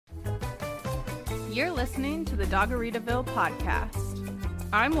You're listening to the Doggeritaville podcast.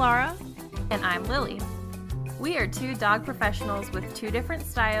 I'm Laura. And I'm Lily. We are two dog professionals with two different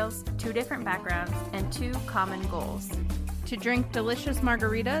styles, two different backgrounds, and two common goals. To drink delicious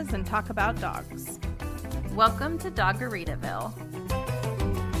margaritas and talk about dogs. Welcome to Doggeritaville.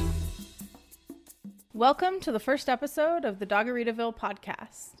 Welcome to the first episode of the Doggeritaville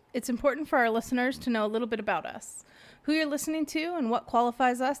podcast. It's important for our listeners to know a little bit about us, who you're listening to, and what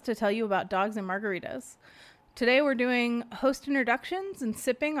qualifies us to tell you about dogs and margaritas. Today we're doing host introductions and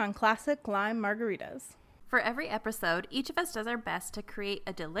sipping on classic lime margaritas. For every episode, each of us does our best to create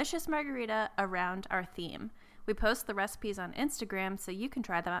a delicious margarita around our theme. We post the recipes on Instagram so you can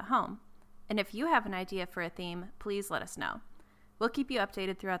try them at home. And if you have an idea for a theme, please let us know. We'll keep you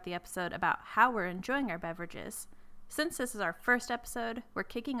updated throughout the episode about how we're enjoying our beverages. Since this is our first episode, we're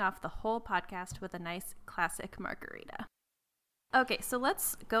kicking off the whole podcast with a nice classic margarita. Okay, so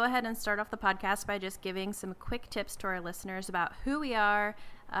let's go ahead and start off the podcast by just giving some quick tips to our listeners about who we are,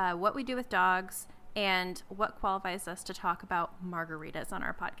 what we do with dogs, and what qualifies us to talk about margaritas on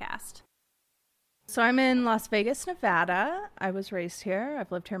our podcast. So I'm in Las Vegas, Nevada. I was raised here.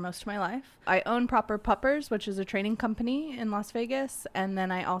 I've lived here most of my life. I own Proper Puppers, which is a training company in Las Vegas. And then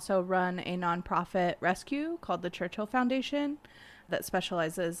I also run a nonprofit rescue called the Churchill Foundation that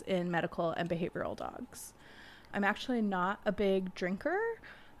specializes in medical and behavioral dogs. I'm actually not a big drinker.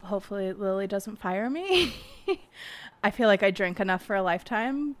 Hopefully Lily doesn't fire me. I feel like I drank enough for a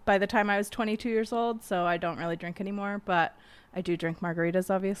lifetime by the time I was 22 years old, so I don't really drink anymore, but I do drink margaritas,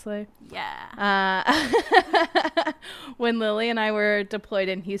 obviously. Yeah. When Lily and I were deployed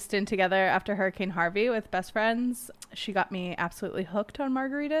in Houston together after Hurricane Harvey with best friends, she got me absolutely hooked on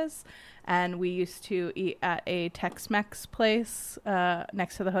margaritas. And we used to eat at a Tex-Mex place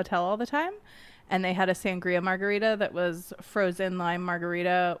next to the hotel all the time. And they had a sangria margarita that was frozen lime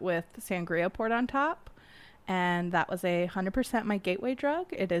margarita with sangria poured on top. And that was 100% my gateway drug.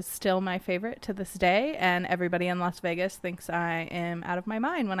 It is still my favorite to this day. And everybody in Las Vegas thinks I am out of my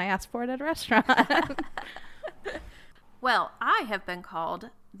mind when I ask for it at a restaurant. Well, I have been called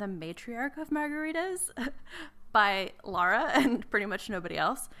the matriarch of margaritas by Laura and pretty much nobody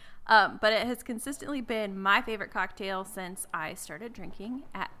else. But it has consistently been my favorite cocktail since I started drinking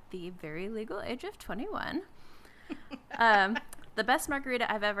at the very legal age of 21. The best margarita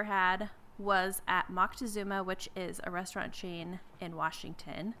I've ever had was at Moctezuma, which is a restaurant chain in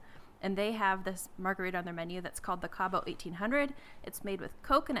Washington. And they have this margarita on their menu that's called the Cabo 1800. It's made with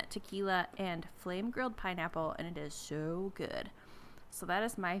coconut tequila and flame-grilled pineapple, and it is so good. So that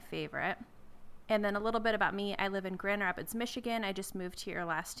is my favorite. And then a little bit about me. I live in Grand Rapids, Michigan. I just moved here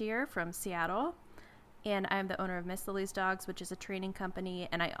last year from Seattle. And I'm the owner of Miss Lily's Dogs, which is a training company.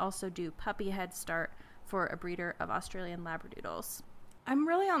 And I also do puppy head start for a breeder of Australian Labradoodles. I'm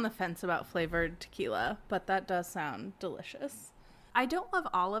really on the fence about flavored tequila, but that does sound delicious. I don't love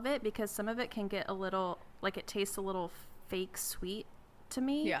all of it because some of it can get a little, like it tastes a little fake sweet to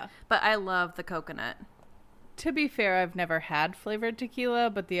me. Yeah. But I love the coconut. To be fair, I've never had flavored tequila,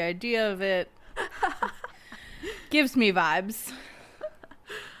 but the idea of it gives me vibes.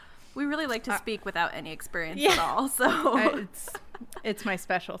 We really like to speak without any experience at all, so it's my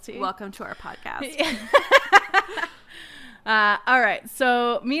specialty. Welcome to our podcast. All right,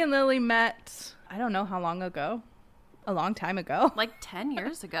 so me and Lily met, I don't know how long ago, a long time ago. Like 10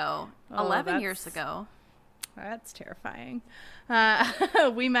 years ago, 11 years ago. That's terrifying.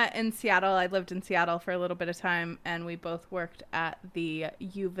 We met in Seattle. I lived in Seattle for a little bit of time, and we both worked at the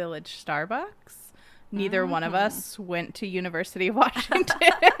U Village Starbucks. Neither one of us went to University of Washington.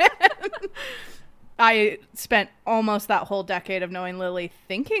 I spent almost that whole decade of knowing Lily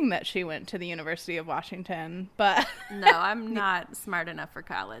thinking that she went to the University of Washington, but no, I'm not smart enough for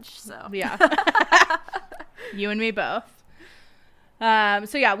college, so yeah. You and me both.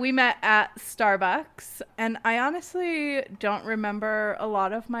 So yeah, we met at Starbucks, and I honestly don't remember a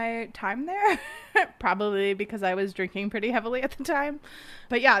lot of my time there, probably because I was drinking pretty heavily at the time.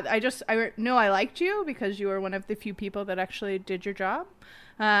 But yeah, I know I liked you because you were one of the few people that actually did your job.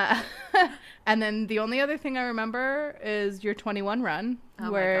 And then the only other thing I remember is your 21 run. Oh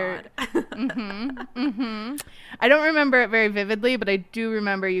my God. I don't remember it very vividly, but I do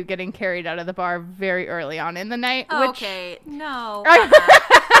remember you getting carried out of the bar very early on in the night. Okay, no.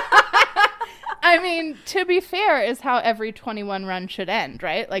 I mean, to be fair, is how every 21 run should end,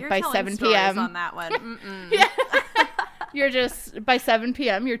 right? Like by 7 p.m. on that one. Yeah. You're just, by 7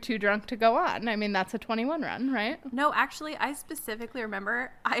 p.m., you're too drunk to go on. I mean, that's a 21 run, right? No, actually, I specifically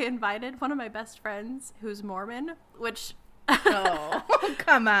remember I invited one of my best friends who's Mormon, which Oh,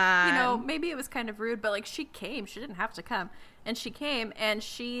 come on. You know, maybe it was kind of rude, but like she came. She didn't have to come. And she came and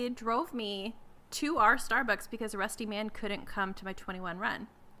she drove me to our Starbucks because Rusty Man couldn't come to my 21 run.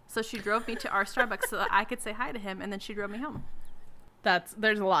 So she drove me to our Starbucks so that I could say hi to him, and then she drove me home.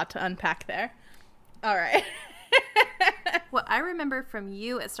 There's a lot to unpack there. All right. What I remember from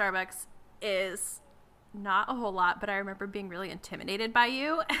you at Starbucks is not a whole lot, but I remember being really intimidated by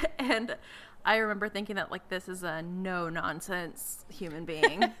you. And I remember thinking that, like, this is a no-nonsense human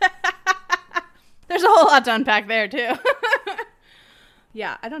being. There's a whole lot to unpack there, too.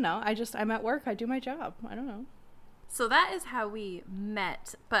 Yeah, I don't know. I'm at work. I do my job. I don't know. So that is how we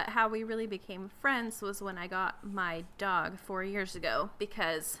met, but how we really became friends was when I got my dog 4 years ago,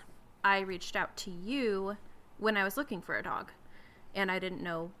 because I reached out to you when I was looking for a dog and I didn't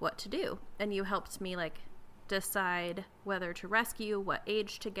know what to do. And you helped me, like, decide whether to rescue, what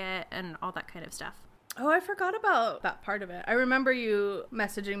age to get, and all that kind of stuff. Oh, I forgot about that part of it. I remember you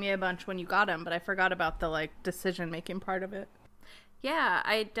messaging me a bunch when you got him, but I forgot about the, like, decision-making part of it. Yeah,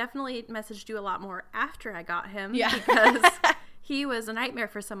 I definitely messaged you a lot more after I got him. Yeah. Because he was a nightmare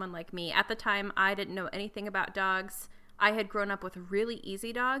for someone like me. At the time, I didn't know anything about dogs. I had grown up with really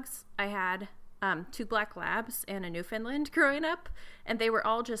easy dogs. I had 2 black labs and a Newfoundland growing up, and they were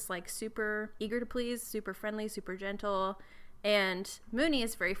all just, like, super eager to please, super friendly, super gentle. And Mooney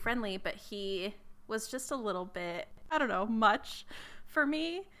is very friendly, but he was just a little bit, I don't know, much for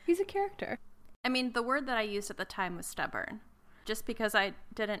me. He's a character. I mean, the word that I used at the time was stubborn, just because I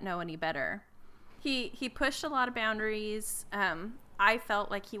didn't know any better. He pushed a lot of boundaries. I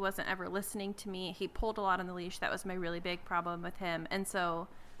felt like he wasn't ever listening to me. He pulled a lot on the leash. That was my really big problem with him. And so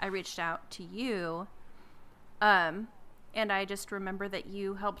I reached out to you. And I just remember that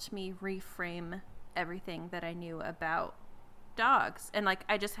you helped me reframe everything that I knew about dogs. And, like,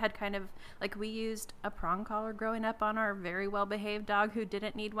 I just had kind of, like, we used a prong collar growing up on our very well-behaved dog who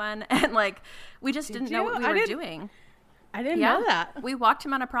didn't need one. And, like, we just didn't know what we were doing. I didn't know that. We walked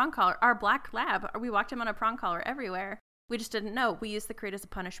him on a prong collar. Our black lab, we walked him on a prong collar everywhere. We just didn't know. We used the crate as a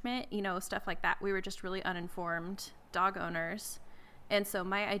punishment, you know, stuff like that. We were just really uninformed dog owners. And so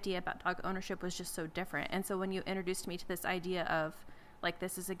my idea about dog ownership was just so different. And so when you introduced me to this idea of, like,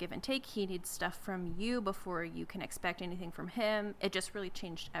 this is a give and take, he needs stuff from you before you can expect anything from him, it just really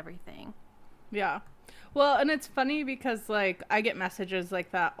changed everything. Yeah. Well, and it's funny because, like, I get messages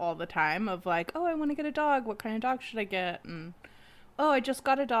like that all the time of, like, oh, I want to get a dog. What kind of dog should I get? And, oh, I just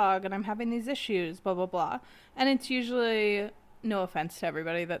got a dog and I'm having these issues, blah, blah, blah. And it's usually, no offense to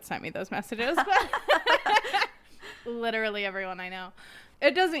everybody that sent me those messages, but literally everyone I know.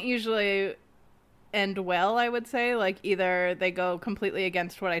 It doesn't usually end well, I would say. Like, either they go completely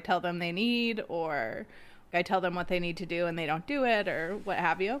against what I tell them they need, or I tell them what they need to do and they don't do it, or what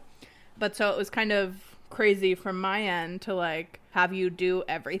have you. But so it was kind of crazy from my end to, like, have you do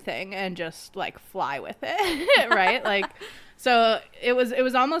everything and just, like, fly with it, right? Like, so it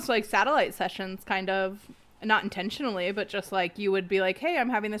was almost like satellite sessions, kind of, not intentionally, but just, like, you would be like, hey, I'm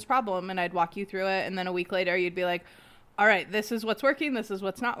having this problem, and I'd walk you through it, and then a week later you'd be like, all right, this is what's working, this is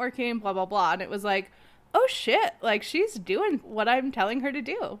what's not working, blah, blah, blah. And it was like, oh shit, like, she's doing what I'm telling her to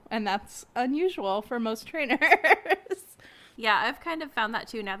do, and that's unusual for most trainers. Yeah, I've kind of found that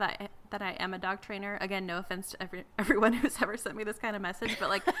too now that I am a dog trainer. Again, no offense to everyone who's ever sent me this kind of message, but,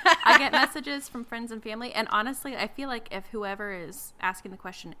 like, I get messages from friends and family, and honestly, I feel like if whoever is asking the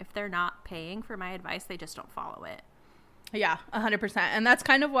question, if they're not paying for my advice, they just don't follow it. Yeah, 100%. And that's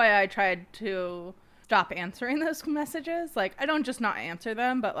kind of why I tried to stop answering those messages. Like, I don't just not answer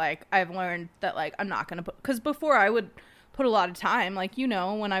them, but, like, I've learned that, like, I'm not going to put, because before I would put a lot of time, like, you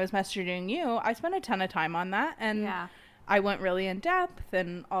know, when I was messaging you, I spent a ton of time on that, and yeah. I went really in depth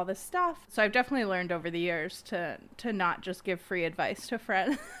and all this stuff. So I've definitely learned over the years to not just give free advice to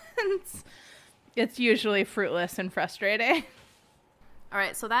friends. It's usually fruitless and frustrating. All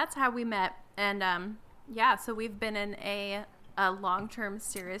right, so that's how we met. And yeah, so we've been in a long-term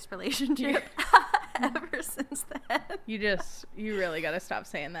serious relationship ever since then. You really got to stop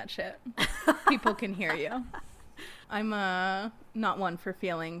saying that shit. People can hear you. I'm not one for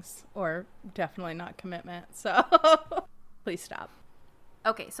feelings, or definitely not commitment, so please stop.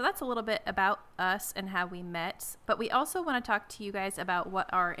 Okay, so that's a little bit about us and how we met, but we also want to talk to you guys about what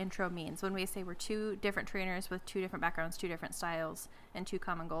our intro means. When we say we're 2 different trainers with 2 different backgrounds, 2 different styles, and 2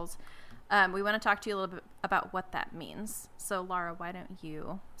 common goals, we want to talk to you a little bit about what that means. So Laura, why don't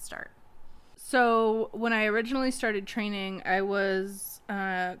you start? So when I originally started training, I was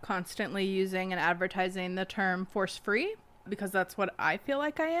constantly using and advertising the term force-free, because that's what I feel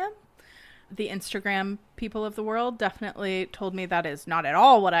like I am. The Instagram people of the world definitely told me that is not at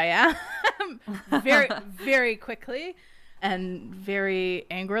all what I am. Very, very quickly and very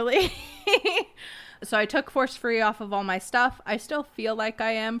angrily. So I took Force Free off of all my stuff. I still feel like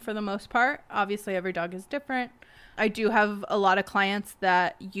I am for the most part. Obviously, every dog is different. I do have a lot of clients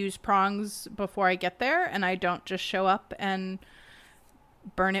that use prongs before I get there, and I don't just show up and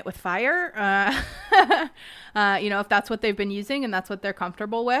burn it with fire. If that's what they've been using and that's what they're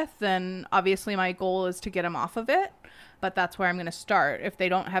comfortable with, then obviously my goal is to get them off of it. But that's where I'm going to start. If they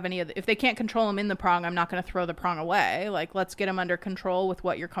don't have if they can't control them in the prong, I'm not going to throw the prong away. Like, let's get them under control with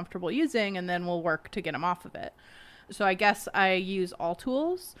what you're comfortable using, and then we'll work to get them off of it. So I guess I use all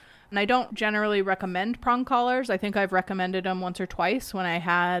tools. And I don't generally recommend prong collars. I think I've recommended them once or twice when I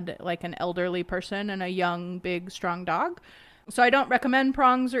had like an elderly person and a young, big, strong dog. So I don't recommend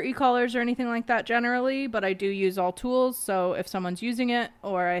prongs or e-collars or anything like that generally, but I do use all tools. So if someone's using it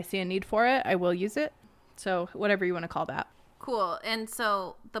or I see a need for it, I will use it. So whatever you want to call that. Cool. And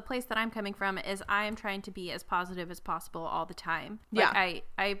so the place that I'm coming from is I am trying to be as positive as possible all the time. Like, yeah.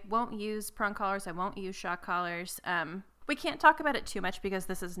 I won't use prong collars. I won't use shock collars. We can't talk about it too much because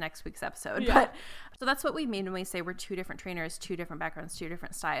this is next week's episode. Yeah. But so that's what we mean when we say we're two different trainers, two different backgrounds, two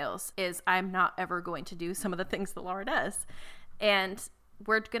different styles, is I'm not ever going to do some of the things that Laura does. And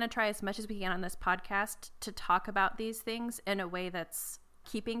we're going to try as much as we can on this podcast to talk about these things in a way that's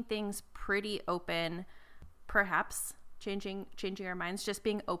keeping things pretty open, perhaps changing our minds, just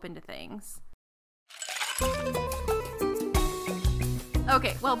being open to things.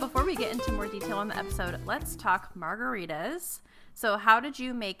 Okay, well, before we get into more detail on the episode, let's talk margaritas. So how did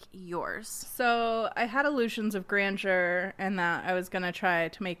you make yours? So I had illusions of grandeur and that I was going to try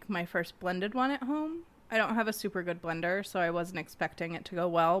to make my first blended one at home. I don't have a super good blender, so I wasn't expecting it to go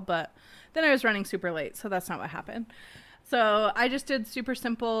well, but then I was running super late, so that's not what happened. So I just did super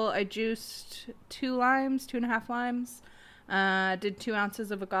simple. I juiced 2.5 limes, did 2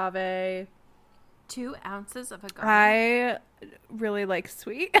 ounces of agave. 2 ounces of agave? I really like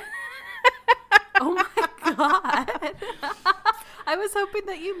sweet. Oh my God. I was hoping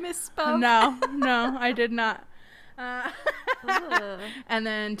that you misspoke. No, I did not. And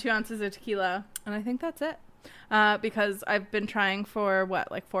then 2 ounces of tequila. And I think that's it. Because I've been trying for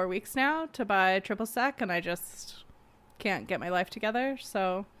 4 weeks now to buy triple sec, and I just can't get my life together.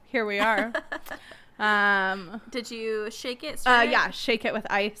 So here we are. Did you shake it? Yeah, shake it with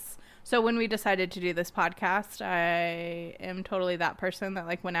ice. So when we decided to do this podcast, I am totally that person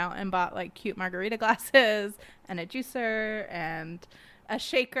that went out and bought cute margarita glasses and a juicer and a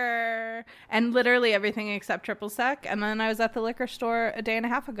shaker and literally everything except triple sec. And then I was at the liquor store a day and a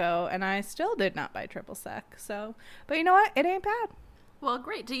half ago and I still did not buy triple sec. So, but you know what? It ain't bad. Well,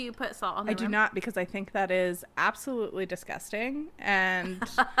 great. Do you put salt on the rim? I do not, because I think that is absolutely disgusting. And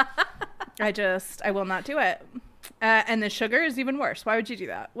I will not do it. And the sugar is even worse. Why would you do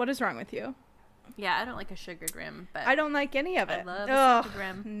that? What is wrong with you? Yeah, I don't like a sugared rim, but I don't like any of it. I love a salted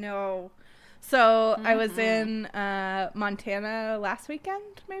rim. No. So I was in Montana last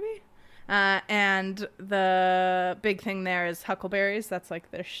weekend, maybe. And the big thing there is huckleberries. That's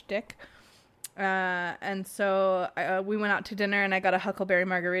their shtick. And so we went out to dinner and I got a huckleberry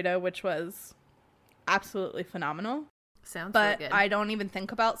margarita, which was absolutely phenomenal. Sounds but so good. I don't even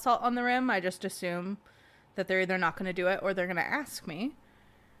think about salt on the rim. I just assume that they're either not going to do it or they're going to ask me.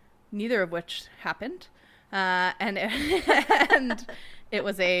 Neither of which happened. And it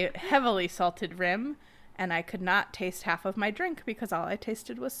was a heavily salted rim, and I could not taste half of my drink because all I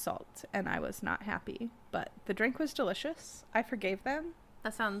tasted was salt, and I was not happy. But the drink was delicious. I forgave them.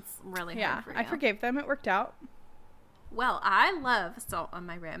 That sounds really hard for you. I forgave them. It worked out. Well, I love salt on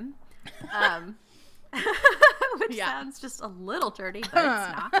my rim, which sounds just a little dirty, but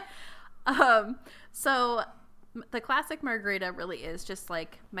it's not. So the classic margarita really is just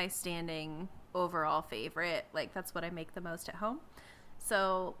my standing overall favorite. That's what I make the most at home.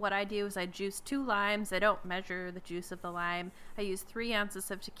 So what I do is I juice 2 limes. I don't measure the juice of the lime. I use 3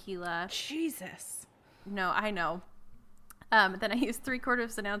 ounces of tequila. Jesus. No, I know. Then I use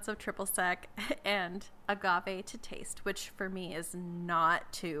 3/4 ounce of triple sec and agave to taste, which for me is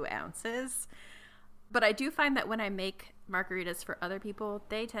not 2 ounces. But I do find that when I make margaritas for other people,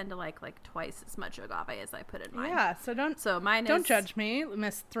 they tend to like twice as much agave as I put in mine. Yeah, so don't judge me,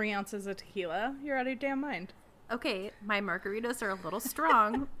 miss 3 ounces of tequila. You're out of your damn mind. Okay, my margaritas are a little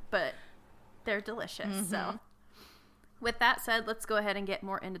strong, but they're delicious. Mm-hmm. So with that said, let's go ahead and get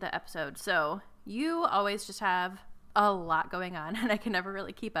more into the episode. So you always just have a lot going on, and I can never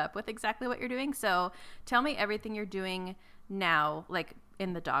really keep up with exactly what you're doing. So tell me everything you're doing now,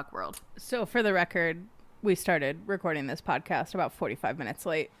 in the dog world. So for the record, we started recording this podcast about 45 minutes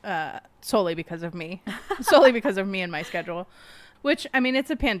late, solely because of me. Solely because of me and my schedule. Which, I mean,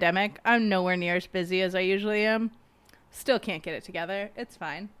 it's a pandemic. I'm nowhere near as busy as I usually am. Still can't get it together. It's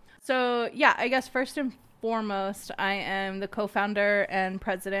fine. So, yeah, I guess first and foremost, I am the co-founder and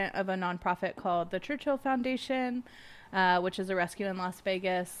president of a nonprofit called the Churchill Foundation, which is a rescue in Las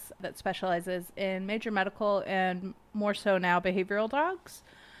Vegas that specializes in major medical and more so now behavioral dogs.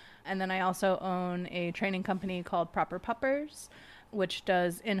 And then I also own a training company called Proper Puppers, which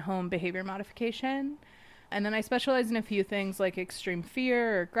does in-home behavior modification. And then I specialize in a few things like extreme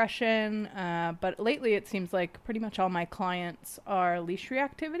fear or aggression. But lately it seems like pretty much all my clients are leash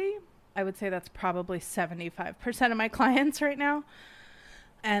reactivity. I would say that's probably 75% of my clients right now.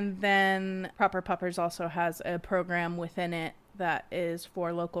 And then Proper Puppers also has a program within it that is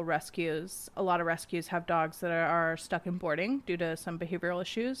for local rescues. A lot of rescues have dogs that are stuck in boarding due to some behavioral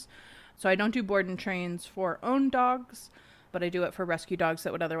issues. So I don't do board and trains for owned dogs, but I do it for rescue dogs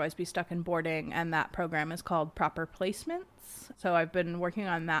that would otherwise be stuck in boarding, and that program is called Proper Placements. So I've been working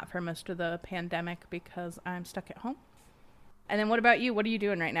on that for most of the pandemic because I'm stuck at home. And then what about you? What are you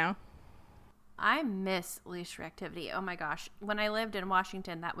doing right now? I miss leash reactivity. Oh my gosh. When I lived in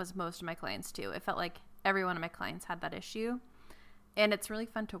Washington, that was most of my clients too. It felt like every one of my clients had that issue. And it's really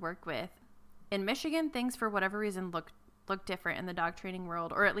fun to work with. In Michigan, things for whatever reason look different in the dog training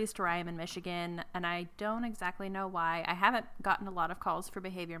world, or at least where I am in Michigan, and I don't exactly know why. I haven't gotten a lot of calls for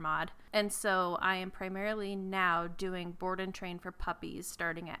behavior mod, and so I am primarily now doing board and train for puppies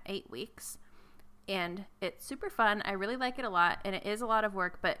starting at 8 weeks, and it's super fun. I really like it a lot, and it is a lot of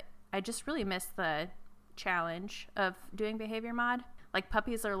work, but I just really miss the challenge of doing behavior mod. Like,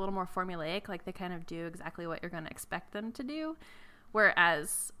 puppies are a little more formulaic, like they kind of do exactly what you're going to expect them to do,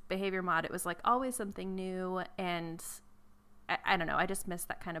 whereas behavior mod, it was like always something new, and I don't know. I just miss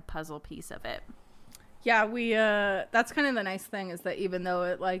that kind of puzzle piece of it. Yeah, that's kind of the nice thing is that even though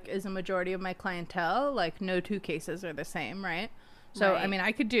it like is a majority of my clientele, like no two cases are the same, right? So, right. I mean,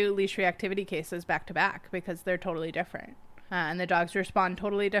 I could do leash reactivity cases back to back because they're totally different. And the dogs respond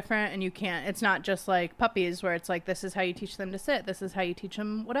totally different, and it's not just like puppies where it's like, this is how you teach them to sit. This is how you teach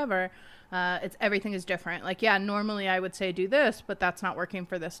them whatever. Everything is different. Like, yeah, normally I would say do this, but that's not working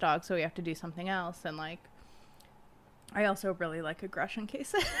for this dog. So we have to do something else. And like, I also really like aggression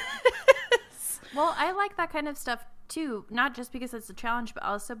cases. Well, I like that kind of stuff too, not just because it's a challenge, but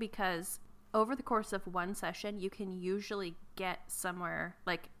also because over the course of one session, you can usually get somewhere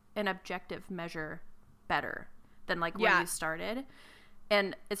like an objective measure better than like where you started.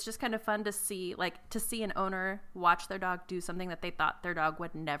 And it's just kind of fun to see an owner watch their dog do something that they thought their dog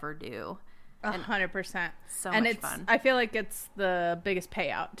would never do. 100%. So much fun. I feel like it's the biggest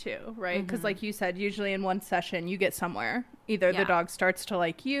payout too, right? Because like you said, usually in one session you get somewhere. Either the dog starts to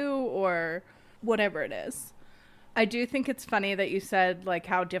like you or whatever it is. I do think it's funny that you said like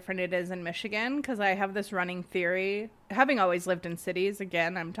how different it is in Michigan, because I have this running theory. Having always lived in cities,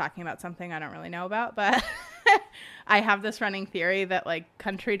 again, I'm talking about something I don't really know about, but I have this running theory that like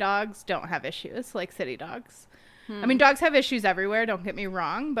country dogs don't have issues like city dogs. I mean, dogs have issues everywhere, don't get me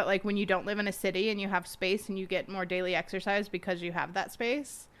wrong, but like when you don't live in a city and you have space and you get more daily exercise because you have that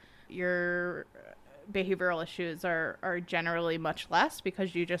space, your behavioral issues are generally much less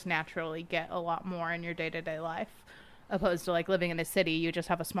because you just naturally get a lot more in your day-to-day life, opposed to like living in a city, you just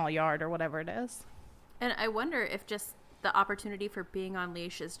have a small yard or whatever it is. And I wonder if just the opportunity for being on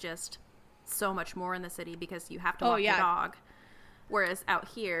leash is just so much more in the city because you have to walk the dog. Whereas out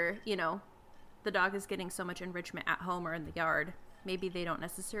here, you know, the dog is getting so much enrichment at home or in the yard. Maybe they don't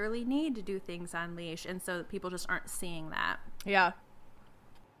necessarily need to do things on leash, and so people just aren't seeing that. Yeah.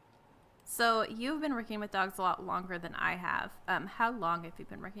 So you've been working with dogs a lot longer than I have. How long have you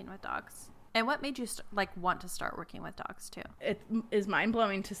been working with dogs? And what made you want to start working with dogs too? It is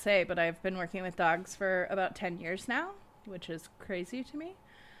mind-blowing to say, but I've been working with dogs for about 10 years now, which is crazy to me.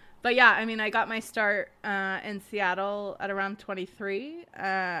 But yeah, I mean, I got my start in Seattle at around 23,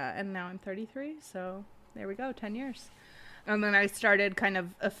 and now I'm 33, so there we go, 10 years. And then I started kind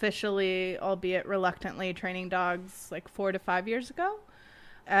of officially, albeit reluctantly, training dogs like 4 to 5 years ago.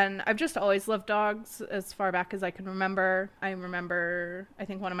 And I've just always loved dogs as far back as I can remember. I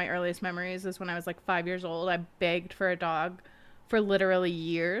think one of my earliest memories is when I was like 5 years old. I begged for a dog for literally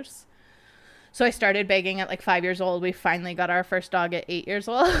years. So I started begging at like 5 years old. We finally got our first dog at 8 years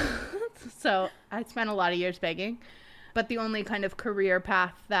old. So I spent a lot of years begging. But the only kind of career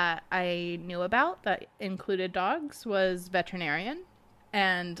path that I knew about that included dogs was veterinarian.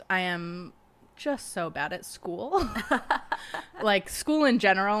 And I am just so bad at school. Like school in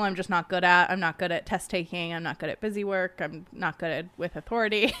general, I'm just not good at. I'm not good at test taking. I'm not good at busy work. I'm not good with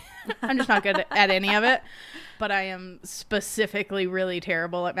authority. I'm just not good at any of it. But I am specifically really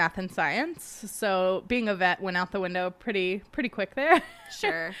terrible at math and science. So being a vet went out the window pretty quick there.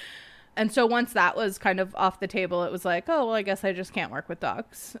 Sure. And so once that was kind of off the table, it was like, oh, well, I guess I just can't work with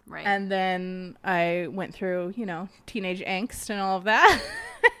dogs. Right. And then I went through, teenage angst and all of that.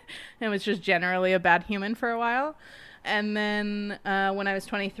 And was just generally a bad human for a while. And then when I was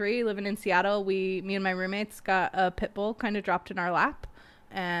 23, living in Seattle, me and my roommates got a pit bull kind of dropped in our lap.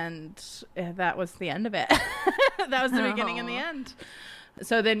 And that was the end of it. That was the beginning and the end.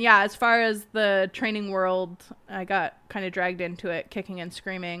 So then, yeah, as far as the training world, I got kind of dragged into it, kicking and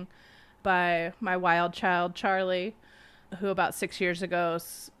screaming, by my wild child, Charlie, who about 6 years ago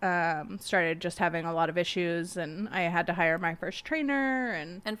started just having a lot of issues, and I had to hire my first trainer.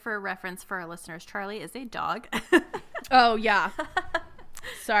 And for reference for our listeners, Charlie is a dog. Oh, yeah.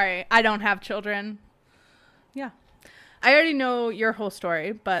 Sorry, I don't have children. Yeah. I already know your whole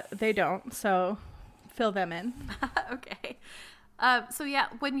story, but they don't, so fill them in. Okay. So yeah,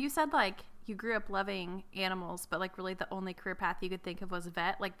 when you said like you grew up loving animals, but like really the only career path you could think of was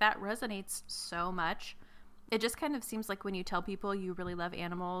vet, like that resonates so much. It just kind of seems like when you tell people you really love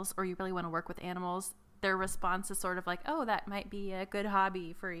animals or you really want to work with animals, their response is sort of like, oh, that might be a good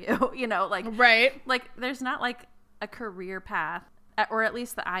hobby for you. Like, right. Like there's not like a career path, or at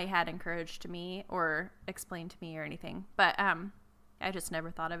least that I had encouraged to me or explained to me or anything. But I just never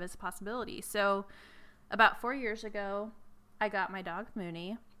thought of it as a possibility. So about 4 years ago, I got my dog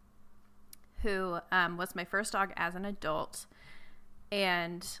Mooney, who was my first dog as an adult.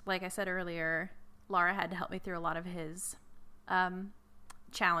 And like I said earlier, Laura had to help me through a lot of his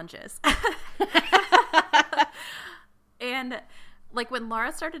challenges. And like when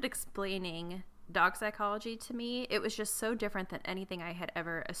Laura started explaining dog psychology to me, it was just so different than anything I had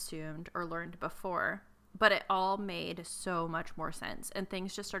ever assumed or learned before. But it all made so much more sense, and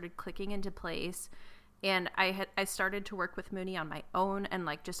things just started clicking into place. And I started to work with Mooney on my own and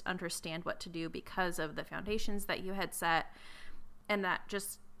like just understand what to do because of the foundations that you had set. And that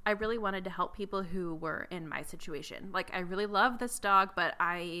just, I really wanted to help people who were in my situation. Like, I really love this dog, but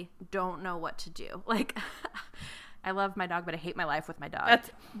I don't know what to do. Like, I love my dog, but I hate my life with my dog.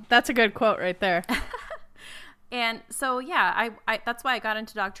 That's a good quote right there. And so, yeah, I that's why I got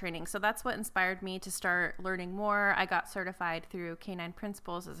into dog training. So that's what inspired me to start learning more. I got certified through Canine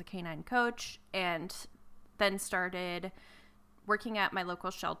Principles as a canine coach, and then started working at my local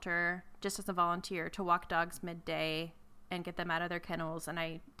shelter just as a volunteer to walk dogs midday and get them out of their kennels. And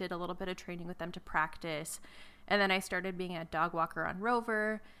I did a little bit of training with them to practice. And then I started being a dog walker on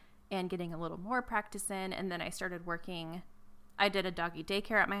Rover and getting a little more practice in. And then I started working. I did a doggy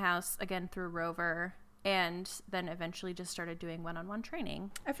daycare at my house, again through Rover. And then eventually just started doing one-on-one training.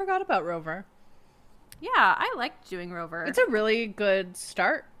 I forgot about Rover. Yeah, I liked doing Rover. It's a really good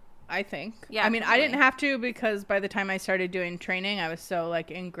start, I think. Yeah, I mean, totally. I didn't have to, because by the time I started doing training, I was so like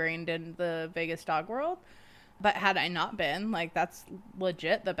ingrained in the Vegas dog world. But had I not been, like, that's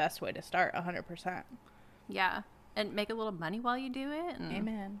legit the best way to start, 100%. Yeah, and make a little money while you do it. And...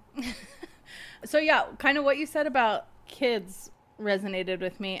 Amen. So yeah, kind of what you said about kids resonated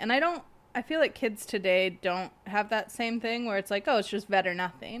with me. And I feel like kids today don't have that same thing where it's like, oh, it's just vet or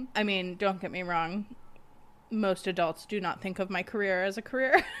nothing. I mean, don't get me wrong. Most adults do not think of my career as a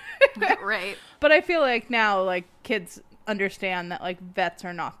career. Right. But I feel like now, like, kids understand that, like, vets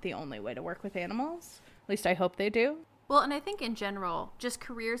are not the only way to work with animals. At least I hope they do. Well, and I think in general, just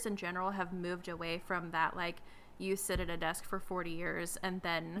careers in general have moved away from that, like, you sit at a desk for 40 years and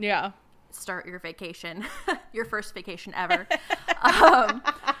then start your vacation, your first vacation ever.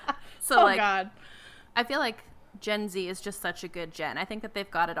 So, like, God. I feel like Gen Z is just such a good gen. I think that they've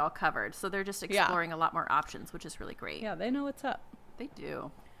got it all covered. So they're just exploring a lot more options, which is really great. Yeah, they know what's up. They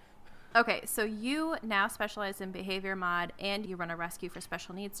do. Okay, so you now specialize in behavior mod and you run a rescue for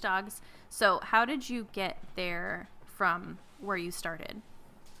special needs dogs. So how did you get there from where you started?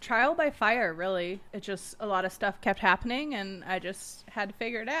 Trial by fire, really. It just, a lot of stuff kept happening and I just had to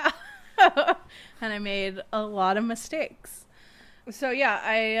figure it out. And I made a lot of mistakes. So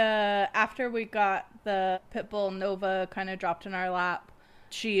yeah, after we got the pit bull Nova kind of dropped in our lap,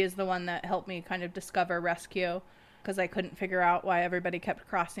 she is the one that helped me kind of discover rescue, because I couldn't figure out why everybody kept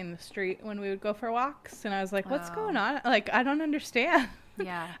crossing the street when we would go for walks. And I was like, what's going on? Like, I don't understand.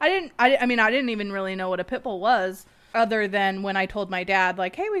 Yeah. I didn't even really know what a pit bull was, other than when I told my dad,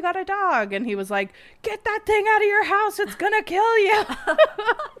 like, hey, we got a dog. And he was like, get that thing out of your house. It's going to kill you.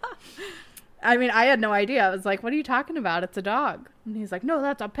 I mean, I had no idea. I was like, what are you talking about? It's a dog. And he's like, no,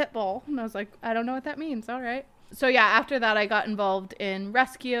 that's a pit bull. And I was like, I don't know what that means. All right. So yeah, after that, I got involved in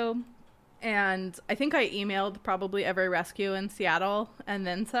rescue. And I think I emailed probably every rescue in Seattle and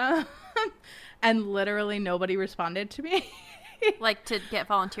then some. And literally nobody responded to me. Like to get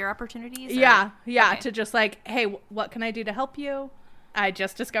volunteer opportunities? Yeah. Okay. To just like, hey, what can I do to help you? I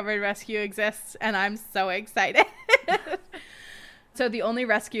just discovered rescue exists, and I'm so excited. So the only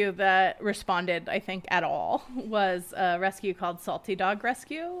rescue that responded, I think, at all was a rescue called Salty Dog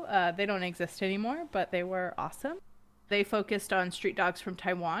Rescue. They don't exist anymore, but they were awesome. They focused on street dogs from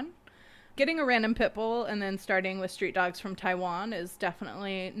Taiwan. Getting a random pit bull and then starting with street dogs from Taiwan is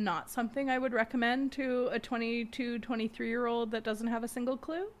definitely not something I would recommend to a 22, 23-year-old that doesn't have a single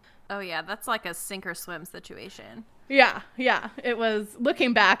clue. Oh, yeah, that's like a sink or swim situation. Yeah. It was,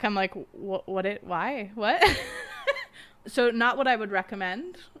 looking back, I'm like, why? What? So not what I would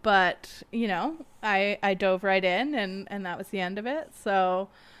recommend, but, you know, I dove right in and that was the end of it. So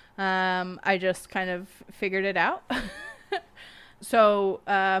I just kind of figured it out. So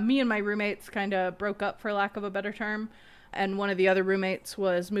me and my roommates kind of broke up, for lack of a better term. And one of the other roommates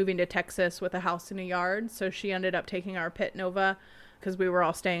was moving to Texas with a house and a yard. So she ended up taking our pit Nova, because we were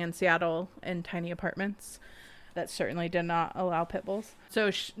all staying in Seattle in tiny apartments that certainly did not allow pit bulls. So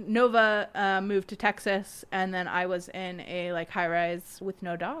Nova moved to Texas, and then I was in a like high rise with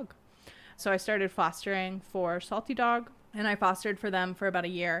no dog. So I started fostering for Salty Dog, and I fostered for them for about a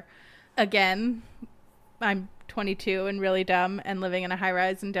year. Again, I'm 22 and really dumb and living in a high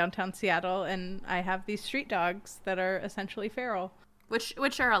rise in downtown Seattle, and I have these street dogs that are essentially feral.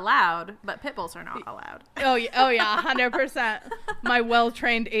 Which are allowed, but pit bulls are not allowed. Oh yeah, 100%. My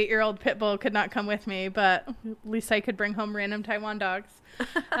well-trained 8-year-old pit bull could not come with me, but at least I could bring home random Taiwan dogs.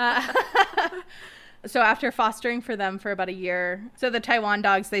 So after fostering for them for about a year, so the Taiwan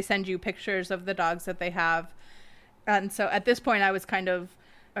dogs, they send you pictures of the dogs that they have. And so at this point I was kind of,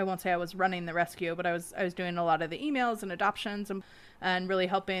 I won't say I was running the rescue, but I was doing a lot of the emails and adoptions and really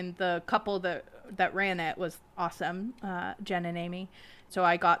helping. The couple that ran it was awesome, Jen and Amy. So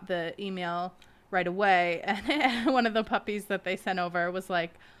I got the email right away, and one of the puppies that they sent over was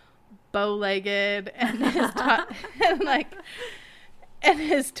like bow-legged, and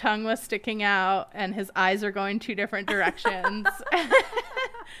his tongue was sticking out, and his eyes are going 2 different directions.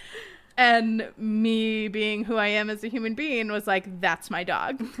 And me being who I am as a human being was like, that's my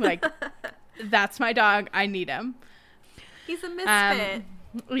dog. Like, that's my dog. I need him. He's a misfit.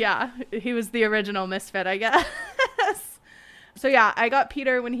 Yeah, he was the original misfit, I guess. So yeah, I got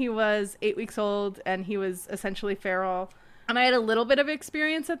Peter when he was 8 weeks old, and he was essentially feral. And I had a little bit of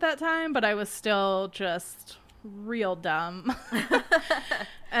experience at that time, but I was still just real dumb.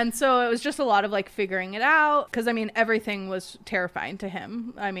 And so it was just a lot of like figuring it out, because I mean everything was terrifying to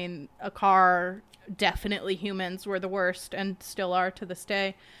him. I mean, a car, definitely humans were the worst and still are to this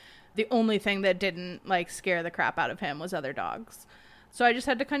day. The only thing that didn't like scare the crap out of him was other dogs. So I just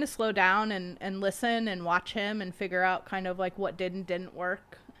had to kind of slow down and listen and watch him and figure out kind of like what did and didn't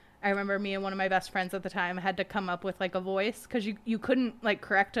work. I remember me and one of my best friends at the time had to come up with like a voice, because you couldn't like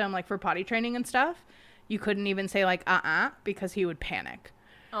correct him like for potty training and stuff. You couldn't even say like because he would panic.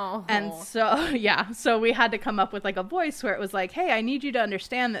 Oh. And so yeah, so we had to come up with like a voice where it was like, hey, I need you to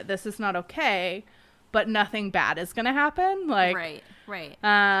understand that this is not okay, but nothing bad is gonna happen. Like right.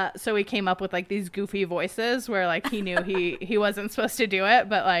 So we came up with like these goofy voices where like he knew he wasn't supposed to do it,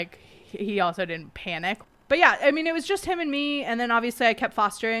 but like he also didn't panic. But yeah, I mean, it was just him and me, and then obviously I kept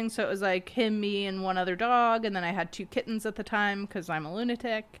fostering, so it was like him, me, and one other dog, and then I had 2 kittens at the time because I'm a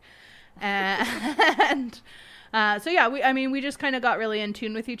lunatic. And so yeah, we just kind of got really in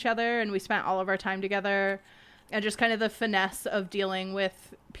tune with each other, and we spent all of our time together, and just kind of the finesse of dealing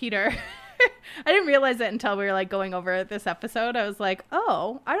with Peter. I didn't realize it until we were like going over this episode. I was like,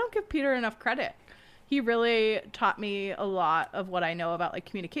 oh, I don't give Peter enough credit. He really taught me a lot of what I know about like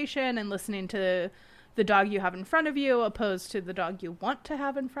communication and listening to the dog you have in front of you opposed to the dog you want to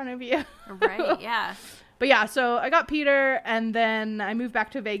have in front of you. Right, yeah. But yeah, so I got Peter, and then I moved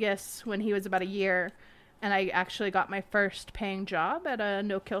back to Vegas when he was about a year, and I actually got my first paying job at a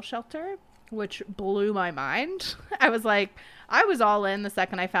no-kill shelter, which blew my mind. I was like, I was all in the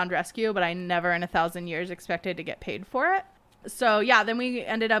second I found rescue, but I never in 1,000 years expected to get paid for it. So yeah, then we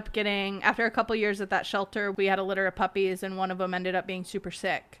ended up getting, after a couple years at that shelter, we had a litter of puppies, and one of them ended up being super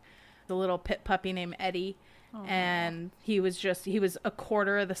sick. The little pit puppy named Eddie. Aww. And he was a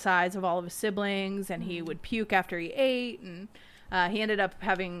quarter of the size of all of his siblings, and he would puke after he ate, and he ended up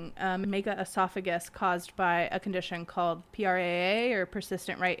having mega esophagus caused by a condition called PRAA, or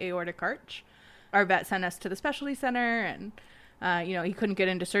persistent right aortic arch. Our vet sent us to the specialty center, and he couldn't get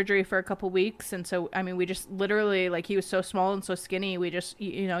into surgery for a couple weeks, and so I mean we just literally, like, he was so small and so skinny, we just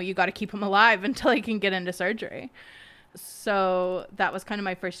you got to keep him alive until he can get into surgery. So that was kind of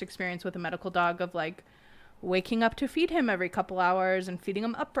my first experience with a medical dog, of like waking up to feed him every couple hours and feeding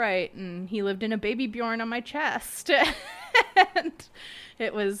him upright. And he lived in a baby Bjorn on my chest. And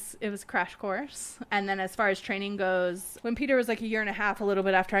it was crash course. And then as far as training goes, when Peter was like a year and a half, a little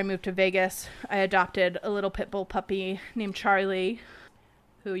bit after I moved to Vegas, I adopted a little pit bull puppy named Charlie,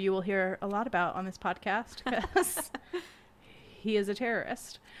 who you will hear a lot about on this podcast because he is a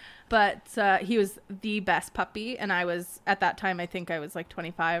terrorist. But he was the best puppy. And I was, at that time, I think I was like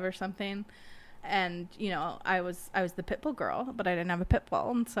 25 or something. And, you know, I was the pit bull girl, but I didn't have a pit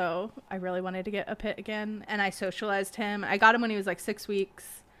bull. And so I really wanted to get a pit again. And I socialized him. I got him when he was like 6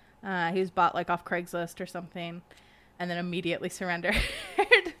 weeks. He was bought like off Craigslist or something and then immediately surrendered.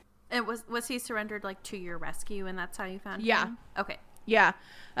 And was he surrendered like to your rescue and that's how you found Yeah. him? Okay. Yeah.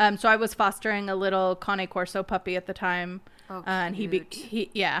 So I was fostering a little Cane Corso puppy at the time. Oh, and he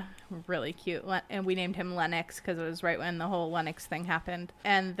really cute. And we named him Lennox because it was right when the whole Lennox thing happened.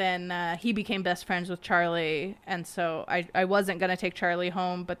 And then he became best friends with Charlie. And so I wasn't going to take Charlie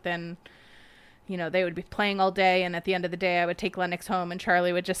home, but then, you know, they would be playing all day. And at the end of the day, I would take Lennox home and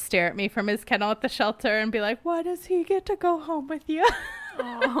Charlie would just stare at me from his kennel at the shelter and be like, why does he get to go home with you?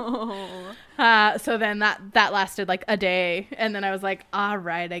 Oh. So then that lasted like a day. And then I was like, all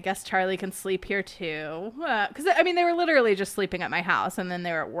right, I guess Charlie can sleep here too. Because, I mean, they were literally just sleeping at my house and then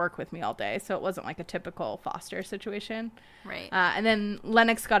they were at work with me all day. So it wasn't like a typical foster situation. Right. And then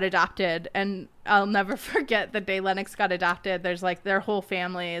Lennox got adopted. And I'll never forget the day Lennox got adopted. There's like their whole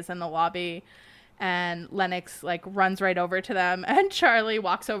family is in the lobby. And Lennox like runs right over to them. And Charlie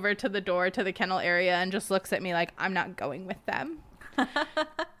walks over to the door to the kennel area and just looks at me like, I'm not going with them.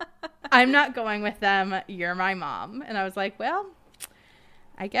 I'm not going with them. You're my mom. And I was like, well,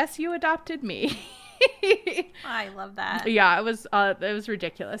 I guess you adopted me. I love that. Yeah, it was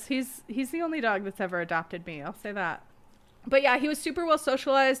ridiculous. He's the only dog that's ever adopted me. I'll say that. But yeah, he was super well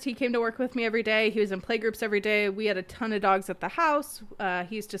socialized. He came to work with me every day. He was in playgroups every day. We had a ton of dogs at the house.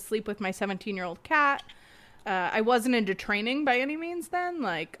 He used to sleep with my 17-year-old cat. I wasn't into training by any means then.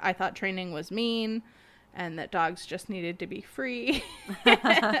 Like, I thought training was mean and that dogs just needed to be free.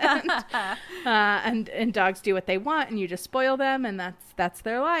 and dogs do what they want and you just spoil them and that's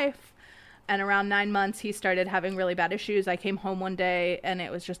their life. And around 9 months, he started having really bad issues. I came home one day and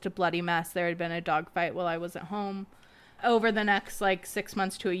it was just a bloody mess. There had been a dog fight while I was at home. Over the next like 6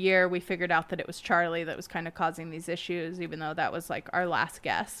 months to a year, we figured out that it was Charlie that was kind of causing these issues, even though that was like our last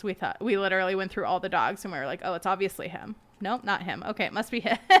guess. We literally went through all the dogs and we were like, oh, it's obviously him. Nope, not him. Okay, it must be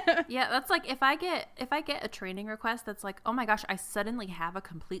him. Yeah, that's like if I get a training request that's like, oh my gosh, I suddenly have a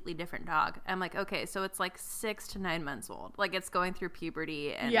completely different dog. I'm like, okay, so it's like 6 to 9 months old. Like it's going through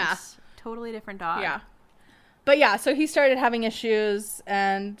puberty and totally different dog. Yeah. But yeah, so he started having issues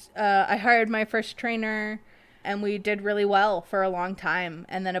and I hired my first trainer and we did really well for a long time.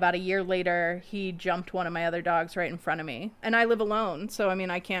 And then about a year later, he jumped one of my other dogs right in front of me. And I live alone, so I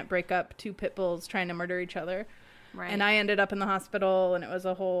mean, I can't break up two pit bulls trying to murder each other. Right. And I ended up in the hospital and it was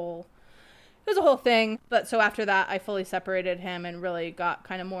a whole thing. But so after that, I fully separated him and really got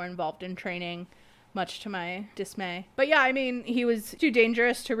kind of more involved in training, much to my dismay. But yeah, I mean, he was too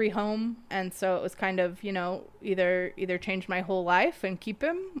dangerous to rehome. And so it was kind of, you know, either change my whole life and keep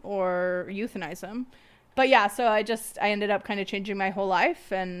him or euthanize him. But yeah, so I ended up kind of changing my whole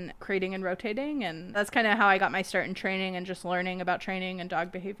life and creating and rotating. And that's kind of how I got my start in training and just learning about training and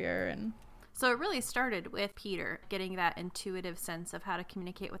dog behavior. And so it really started with Peter getting that intuitive sense of how to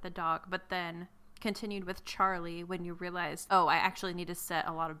communicate with a dog, but then continued with Charlie when you realized, oh, I actually need to set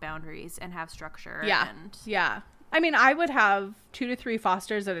a lot of boundaries and have structure. Yeah. I mean, I would have 2 to 3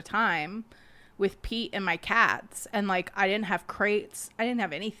 fosters at a time with Pete and my cats. And like, I didn't have crates. I didn't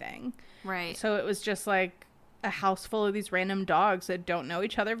have anything. Right. So it was just like a house full of these random dogs that don't know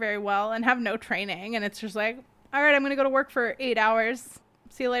each other very well and have no training. And it's just like, all right, I'm going to go to work for 8 hours.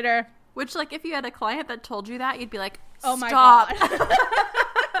 See you later. Which, like, if you had a client that told you that, you'd be like, oh my stop. God.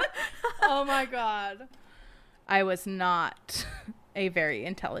 Oh my God. I was not a very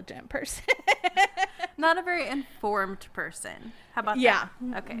intelligent person. Not a very informed person. How about that? Yeah.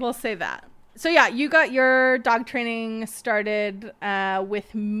 Okay. We'll say that. So yeah, you got your dog training started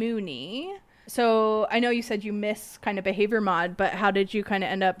with Mooney. So I know you said you miss kind of behavior mod, but how did you kind of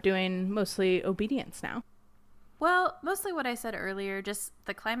end up doing mostly obedience now? Well, mostly what I said earlier, just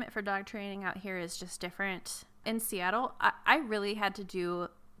the climate for dog training out here is just different. In Seattle, I really had to do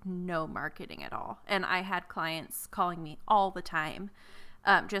no marketing at all. And I had clients calling me all the time.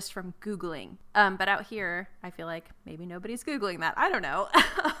 just from Googling. But out here, I feel like maybe nobody's Googling that. I don't know.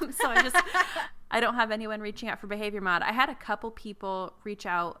 So I don't have anyone reaching out for behavior mod. I had a couple people reach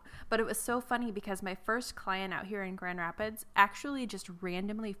out, but it was so funny because my first client out here in Grand Rapids actually just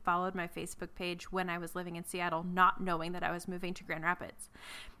randomly followed my Facebook page when I was living in Seattle, not knowing that I was moving to Grand Rapids.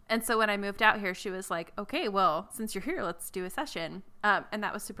 And so when I moved out here, she was like, okay, well, since you're here, let's do a session. And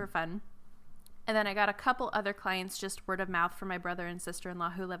that was super fun. And then I got a couple other clients just word of mouth from my brother and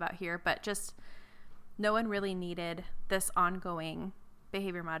sister-in-law who live out here, but just no one really needed this ongoing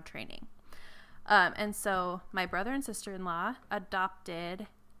behavior mod training. And so my brother and sister-in-law adopted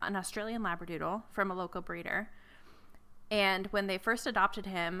an Australian Labradoodle from a local breeder. And when they first adopted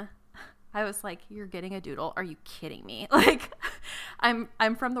him, I was like, you're getting a doodle? Are you kidding me? Like, I'm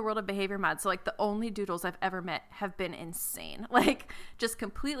from the world of behavior mod, so like the only doodles I've ever met have been insane, like just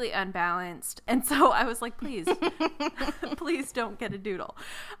completely unbalanced. And so I was like, please, please don't get a doodle.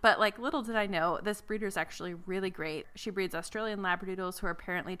 But like little did I know, this breeder is actually really great. She breeds Australian Labradoodles who are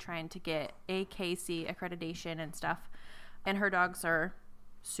apparently trying to get AKC accreditation and stuff. And her dogs are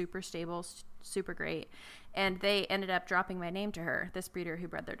super stable, super great. And they ended up dropping my name to her, this breeder who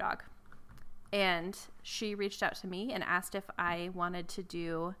bred their dog. And she reached out to me and asked if I wanted to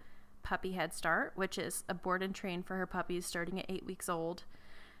do Puppy Head Start, which is a board and train for her puppies starting at 8 weeks old,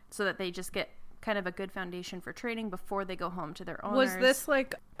 so that they just get kind of a good foundation for training before they go home to their owners. Was this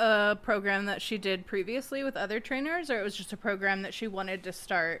like a program that she did previously with other trainers, or it was just a program that she wanted to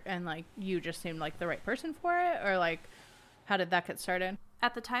start and like you just seemed like the right person for it? Or like, how did that get started?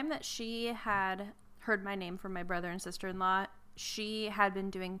 At the time that she had heard my name from my brother and sister-in-law, she had been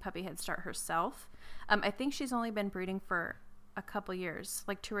doing Puppy Head Start herself. I think she's only been breeding for a couple years,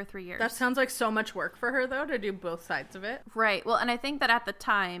 like 2 or 3 years. That sounds like so much work for her, though, to do both sides of it. Right. Well, and I think that at the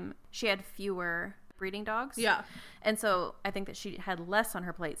time, she had fewer breeding dogs. Yeah. And so I think that she had less on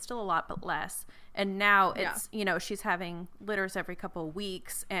her plate, still a lot, but less. And now it's, you know, she's having litters every couple of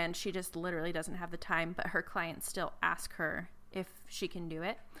weeks, and she just literally doesn't have the time, but her clients still ask her if she can do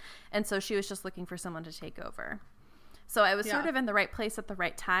it. And so she was just looking for someone to take over. So I was sort of in the right place at the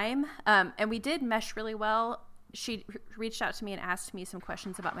right time. And we did mesh really well. She reached out to me and asked me some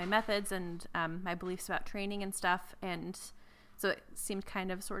questions about my methods and my beliefs about training and stuff. And so it seemed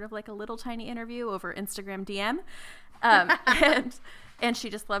kind of sort of like a little tiny interview over Instagram DM. And she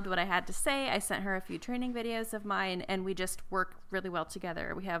just loved what I had to say. I sent her a few training videos of mine, and we just work really well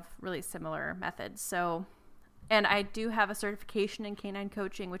together. We have really similar methods. So, and I do have a certification in canine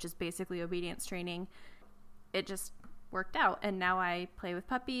coaching, which is basically obedience training. It just worked out, and now I play with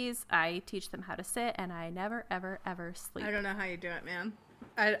puppies, I teach them how to sit, and I never ever sleep. I don't know how you do it, man.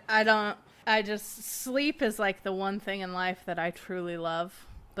 I just sleep is like the one thing in life that I truly love,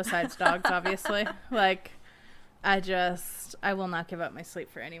 besides dogs obviously. Like I will not give up my sleep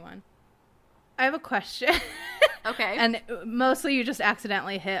for anyone. I have a question. Okay. And mostly you just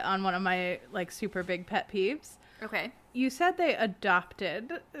accidentally hit on one of my like super big pet peeves. Okay. You said they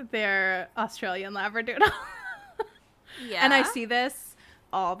adopted their Australian Labradoodle. Yeah. And I see this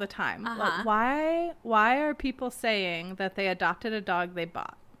all the time. Like, why are people saying that they adopted a dog they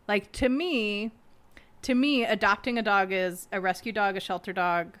bought? Like, to me, adopting a dog is a rescue dog, a shelter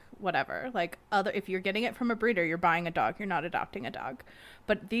dog, whatever. Like, if you're getting it from a breeder, you're buying a dog. You're not adopting a dog.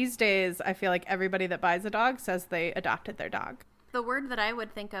 But these days, I feel like everybody that buys a dog says they adopted their dog. The word that I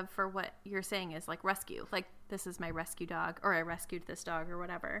would think of for what you're saying is like rescue. Like, this is my rescue dog, or I rescued this dog, or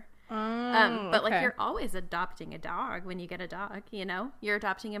whatever. But like, you're always adopting a dog when you get a dog, you know? You're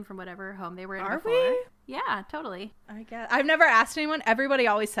adopting him from whatever home they were in before. Are we? Yeah, totally. I guess. I've never asked anyone. Everybody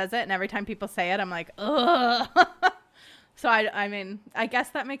always says it, and every time people say it, I'm like, ugh. So, I mean, I guess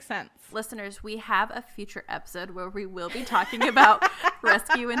that makes sense. Listeners, we have a future episode where we will be talking about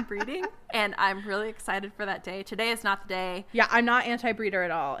rescue and breeding, and I'm really excited for that day. Today is not the day. Yeah, I'm not anti-breeder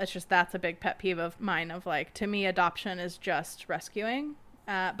at all. It's just that's a big pet peeve of mine of like, to me, adoption is just rescuing.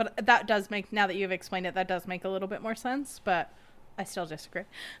 But that does make, now that you've explained it, that does make a little bit more sense, but I still disagree.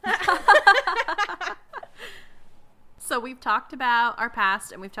 So we've talked about our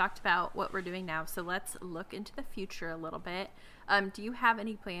past and we've talked about what we're doing now. So let's look into the future a little bit. Do you have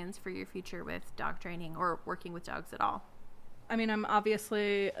any plans for your future with dog training or working with dogs at all? I mean, I'm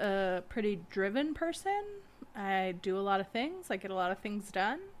obviously a pretty driven person. I do a lot of things. I get a lot of things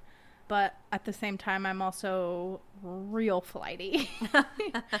done. But at the same time, I'm also real flighty.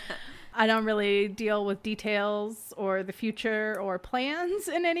 I don't really deal with details or the future or plans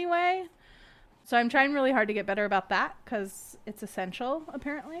in any way. So I'm trying really hard to get better about that because it's essential,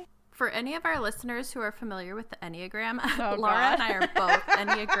 apparently. For any of our listeners who are familiar with the Enneagram, Oh, Laura God. and I are both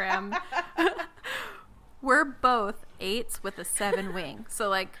Enneagram. We're both 8s with a 7 wing. So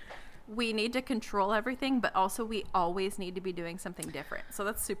like we need to control everything, but also we always need to be doing something different. So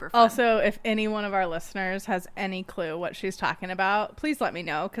that's super fun. Also, if any one of our listeners has any clue what she's talking about, please let me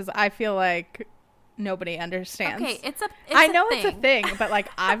know, because I feel like nobody understands. Okay, I know it's a thing, but like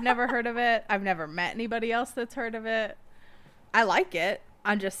I've never heard of it. I've never met anybody else that's heard of it. I like it.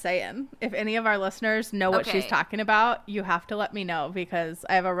 I'm just saying, if any of our listeners know what she's talking about, you have to let me know, because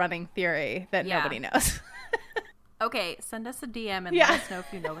I have a running theory that nobody knows. Okay, send us a DM and let us know if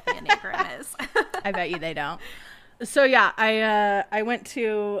you know what the Enneagram is. I bet you they don't. So yeah, I went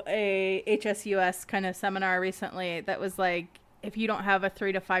to a HSUS kind of seminar recently that was like, if you don't have a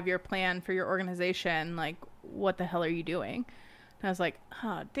 3 to 5 year plan for your organization, like what the hell are you doing? And I was like,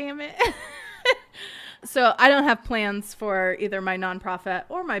 oh, damn it. So I don't have plans for either my nonprofit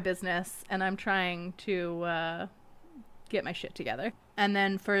or my business, and I'm trying to get my shit together. And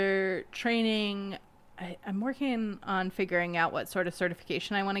then for training, I'm working on figuring out what sort of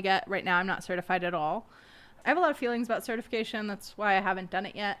certification I want to get. Right now, I'm not certified at all. I have a lot of feelings about certification. That's why I haven't done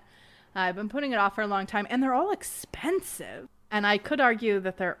it yet. I've been putting it off for a long time, and they're all expensive. And I could argue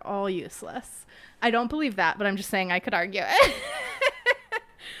that they're all useless. I don't believe that, but I'm just saying I could argue it.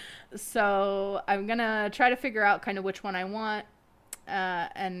 So I'm going to try to figure out kind of which one I want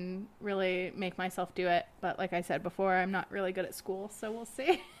and really make myself do it. But like I said before, I'm not really good at school, so we'll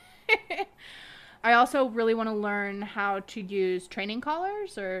see. I also really want to learn how to use training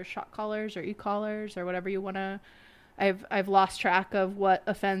collars or shock collars or e-collars or whatever you want to. I've lost track of what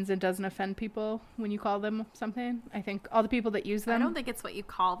offends and doesn't offend people when you call them something. I think all the people that use them. I don't think it's what you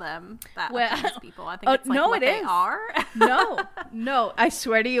call them that offends people. I think it's like no, what they are. No, I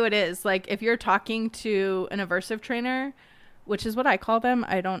swear to you it is. Like if you're talking to an aversive trainer, which is what I call them,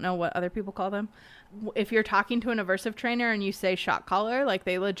 I don't know what other people call them. If you're talking to an aversive trainer and you say shock collar, like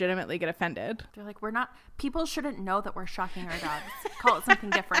they legitimately get offended. They're like, people shouldn't know that we're shocking our dogs. Call it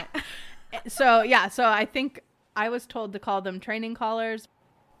something different. So I think I was told to call them training collars.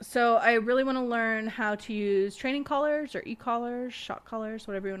 So I really want to learn how to use training collars or e-collars, shock collars,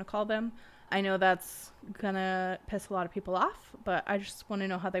 whatever you want to call them. I know that's going to piss a lot of people off, but I just want to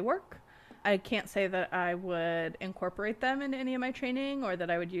know how they work. I can't say that I would incorporate them in any of my training or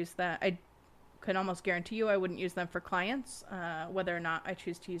that I would use that. I could almost guarantee you I wouldn't use them for clients. Whether or not I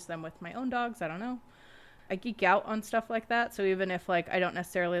choose to use them with my own dogs, I don't know. I geek out on stuff like that. So even if like I don't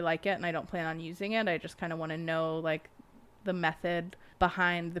necessarily like it and I don't plan on using it, I just kind of want to know like the method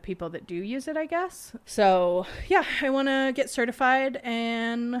behind the people that do use it, I guess. So yeah, I want to get certified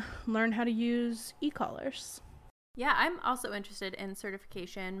and learn how to use e-collars. Yeah, I'm also interested in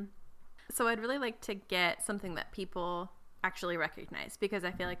certification. So I'd really like to get something that people actually recognize, because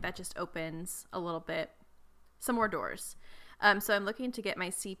I feel like that just opens a little bit, some more doors. So I'm looking to get my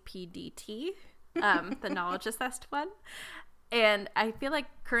CPDT, the knowledge assessed one. And I feel like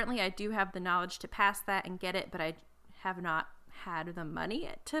currently I do have the knowledge to pass that and get it, but I have not had the money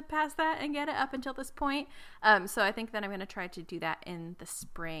to pass that and get it up until this point. So I think that I'm going to try to do that in the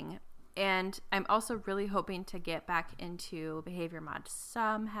spring. And I'm also really hoping to get back into behavior mod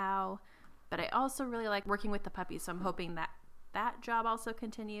somehow. But I also really like working with the puppies, so I'm hoping that that job also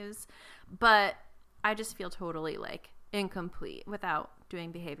continues. But I just feel totally like incomplete without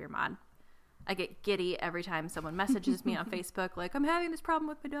doing behavior mod. I get giddy every time someone messages me on Facebook like, I'm having this problem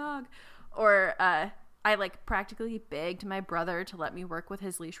with my dog. Or I like practically begged my brother to let me work with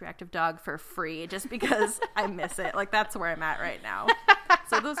his leash reactive dog for free just because I miss it. Like that's where I'm at right now.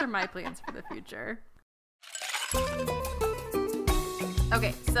 So those are my plans for the future.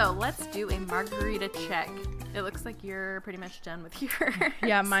 Okay, so let's do a margarita check. It looks like you're pretty much done with yours.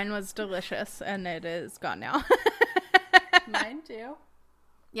 Yeah, mine was delicious and it is gone now. Mine too.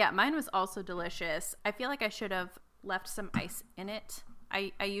 Yeah, mine was also delicious. I feel like I should have left some ice in it.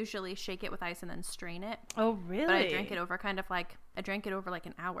 I usually shake it with ice and then strain it. Oh, really? But I drank it over like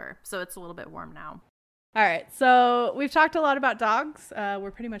an hour, so it's a little bit warm now. All right, so we've talked a lot about dogs.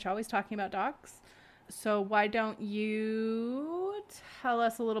 We're pretty much always talking about dogs. So why don't you tell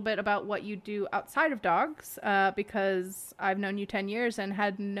us a little bit about what you do outside of dogs? Because I've known you 10 years and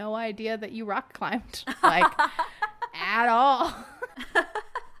had no idea that you rock climbed, like, at all.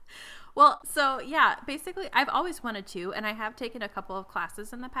 Well, so yeah, basically I've always wanted to, and I have taken a couple of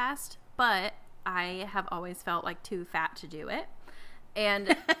classes in the past, but I have always felt like too fat to do it.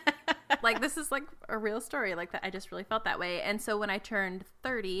 And like, this is like a real story, like that. I just really felt that way. And so when I turned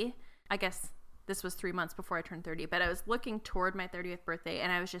 30, I guess this was 3 months before I turned 30, but I was looking toward my 30th birthday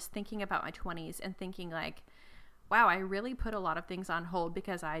and I was just thinking about my 20s and thinking like, wow, I really put a lot of things on hold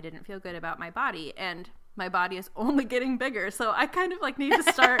because I didn't feel good about my body. And my body is only getting bigger. So I kind of like need to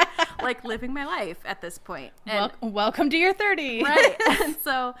start like living my life at this point. And, welcome to your 30s. Right. And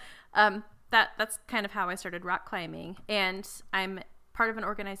so that's kind of how I started rock climbing. And I'm part of an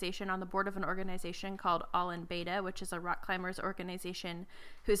organization, on the board of an organization called All in Beta, which is a rock climbers organization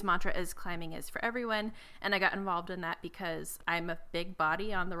whose mantra is climbing is for everyone. And I got involved in that because I'm a big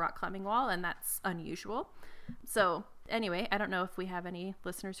body on the rock climbing wall, and that's unusual. So anyway, I don't know if we have any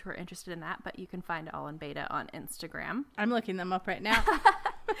listeners who are interested in that, but you can find All in Beta on Instagram. I'm looking them up right now.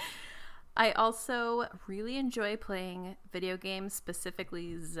 I also really enjoy playing video games,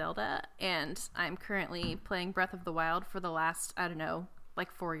 specifically Zelda, and I'm currently playing Breath of the Wild for the last, I don't know, like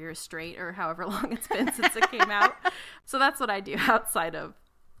 4 years straight, or however long it's been since it came out. So that's what I do outside of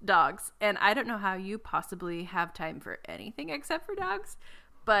dogs. And I don't know how you possibly have time for anything except for dogs,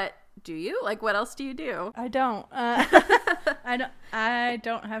 but do you? Like, what else do you do? I don't. I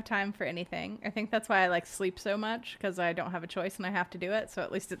don't have time for anything. I think that's why I like sleep so much, because I don't have a choice and I have to do it. So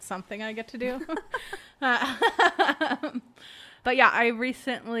at least it's something I get to do. But yeah, I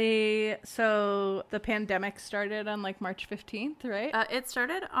recently, so the pandemic started on like March 15th, right? It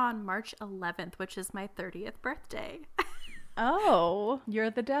started on March 11th, which is my 30th birthday. Oh, you're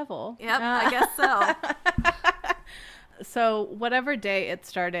the devil. Yep, I guess so. So whatever day it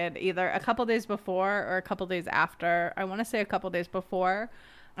started, either a couple days before or a couple days after, I want to say a couple days before,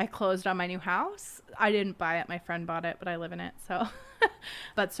 I closed on my new house. I didn't buy it. My friend bought it, but I live in it. So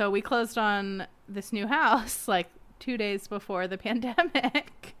we closed on this new house like 2 days before the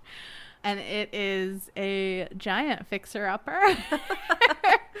pandemic. And it is a giant fixer-upper.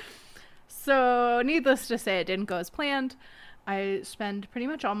 So needless to say, it didn't go as planned. I spend pretty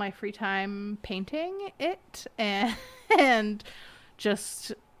much all my free time painting it and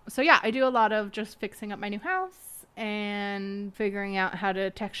just, so yeah, I do a lot of just fixing up my new house and figuring out how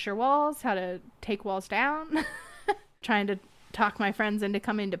to texture walls, how to take walls down, trying to talk my friends into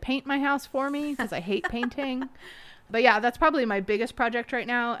coming to paint my house for me because I hate painting. But yeah, that's probably my biggest project right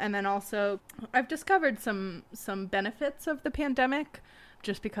now. And then also I've discovered some benefits of the pandemic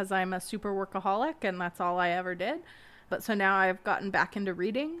just because I'm a super workaholic and that's all I ever did. But so now I've gotten back into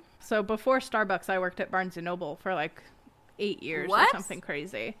reading. So before Starbucks, I worked at Barnes & Noble for like 8 years or something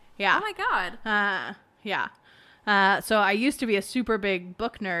crazy. Yeah. Oh my God. Yeah. So I used to be a super big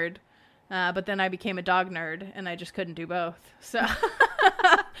book nerd, but then I became a dog nerd and I just couldn't do both. So,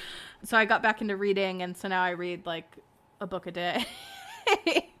 so I got back into reading, and so now I read like a book a day.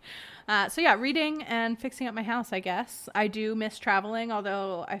 So yeah, reading and fixing up my house, I guess. I do miss traveling,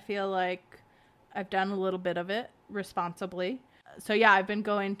 although I feel like I've done a little bit of it responsibly. So yeah, I've been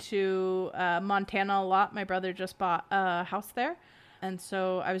going to Montana a lot. My brother just bought a house there. And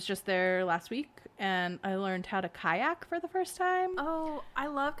so I was just there last week and I learned how to kayak for the first time. Oh, I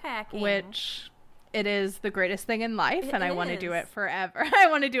love kayaking. Which it is the greatest thing in life, and I want to do it forever. I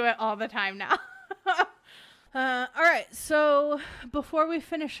want to do it all the time now. All right, so before we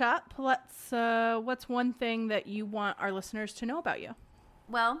finish up, what's one thing that you want our listeners to know about you?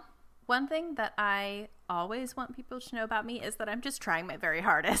 Well, one thing that I always want people to know about me is that I'm just trying my very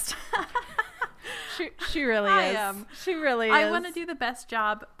hardest. She really is. She really is. I want to do the best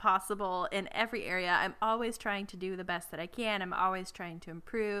job possible in every area. I'm always trying to do the best that I can. I'm always trying to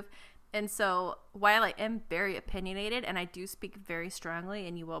improve. And so while I am very opinionated and I do speak very strongly,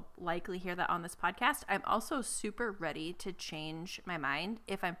 and you will likely hear that on this podcast, I'm also super ready to change my mind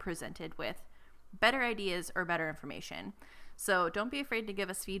if I'm presented with better ideas or better information. So don't be afraid to give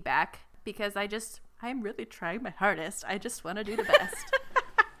us feedback, because I'm really trying my hardest. I just want to do the best.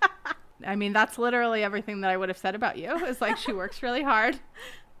 I mean, that's literally everything that I would have said about you. Is like, she works really hard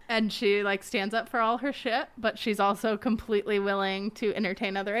and she like stands up for all her shit, but she's also completely willing to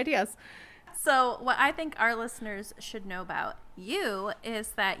entertain other ideas. So what I think our listeners should know about you is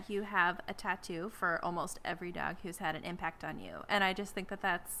that you have a tattoo for almost every dog who's had an impact on you. And I just think that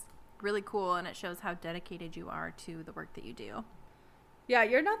that's really cool, and it shows how dedicated you are to the work that you do. Yeah,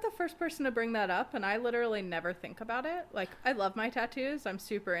 you're not the first person to bring that up, and I literally never think about it. Like, I love my tattoos. I'm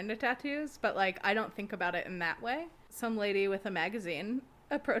super into tattoos, but like, I don't think about it in that way. Some lady with a magazine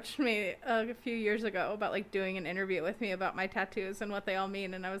approached me a few years ago about like doing an interview with me about my tattoos and what they all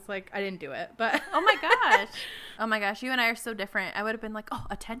mean, and I was like, I didn't do it, but oh my gosh, you and I are so different. I would have been like, oh,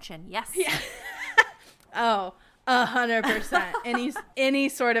 attention, yes. Yeah. Oh, 100%. Any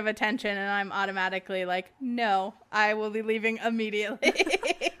sort of attention, and I'm automatically like, no, I will be leaving immediately.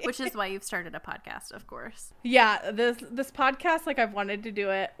 Which is why you've started a podcast, of course. Yeah, this podcast, like, I've wanted to do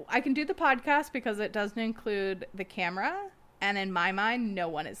it. I can do the podcast because it doesn't include the camera, and in my mind, no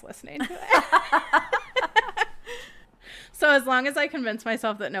one is listening to it. So as long as I convince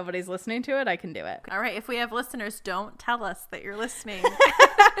myself that nobody's listening to it, I can do it. All right. If we have listeners, don't tell us that you're listening.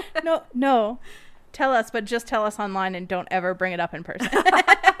 No. Tell us, but just tell us online and don't ever bring it up in person.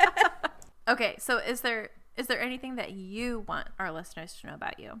 Okay. So is there anything that you want our listeners to know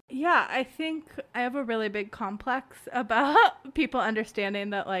about you? Yeah, I think I have a really big complex about people understanding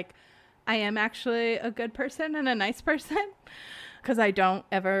that, like, I am actually a good person and a nice person, because I don't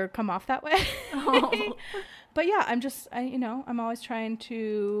ever come off that way. Oh. But yeah, I'm always trying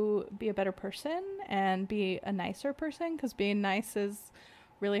to be a better person and be a nicer person, because being nice is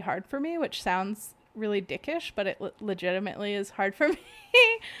really hard for me, which sounds really dickish, but it legitimately is hard for me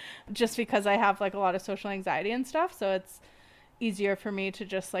just because I have like a lot of social anxiety and stuff. So it's easier for me to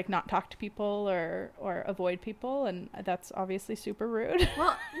just like not talk to people or avoid people. And that's obviously super rude.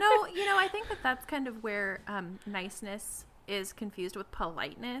 Well, no, I think that's kind of where niceness is confused with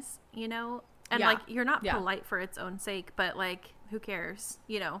politeness, And like, you're not polite for its own sake, but like, who cares?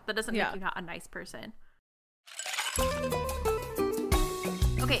 That doesn't make you not a nice person.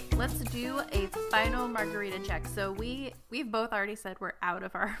 Okay, let's do a final margarita check. So we've both already said we're out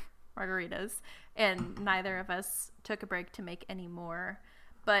of our margaritas, and neither of us took a break to make any more.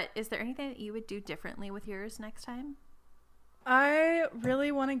 But is there anything that you would do differently with yours next time? I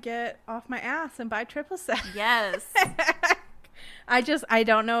really want to get off my ass and buy triple sec. Yes. I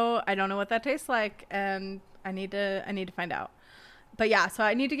don't know what that tastes like, and I need to find out. But yeah, so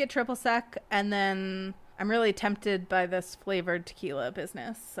I need to get triple sec, and then I'm really tempted by this flavored tequila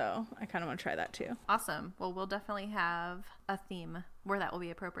business, so I kind of want to try that too. Awesome. Well, we'll definitely have a theme where that will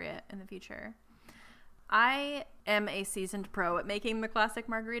be appropriate in the future. I am a seasoned pro at making the classic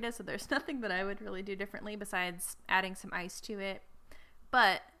margarita, so there's nothing that I would really do differently besides adding some ice to it.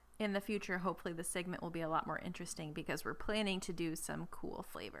 But in the future, hopefully the segment will be a lot more interesting because we're planning to do some cool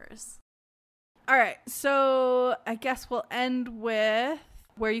flavors. All right, so I guess we'll end with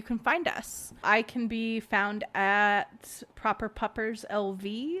where you can find us. I can be found at Proper Puppers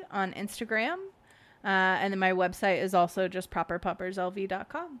LV on Instagram. And then my website is also just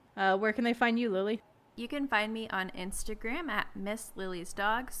properpupperslv.com. Where can they find you, Lily? You can find me on Instagram at Miss Lily's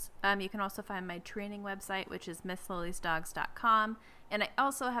Dogs. You can also find my training website, which is misslilysdogs.com. And I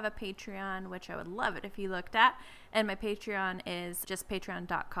also have a Patreon, which I would love it if you looked at. And my Patreon is just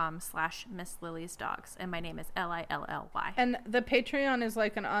patreon.com/misslilysdogs. And my name is Lilly. And the Patreon is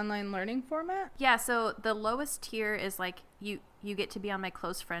like an online learning format? Yeah, so the lowest tier is like you get to be on my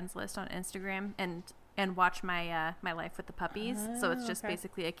close friends list on Instagram and watch my my life with the puppies. So it's just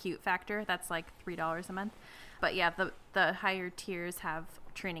basically a cute factor. That's like $3 a month. But yeah, the higher tiers have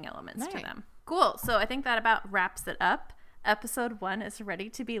training elements to them. Cool. So I think that about wraps it up. Episode 1 is ready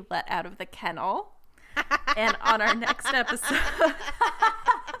to be let out of the kennel. And on our next episode...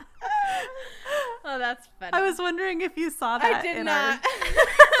 Oh, that's funny. I was wondering if you saw that. I did not.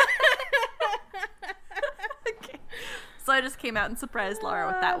 Okay. So I just came out and surprised Laura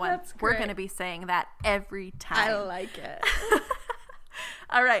with that one. We're going to be saying that every time. I like it.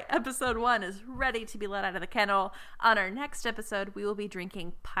 All right, episode 1 is ready to be let out of the kennel. On our next episode, we will be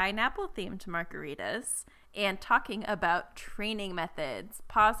drinking pineapple-themed margaritas and talking about training methods,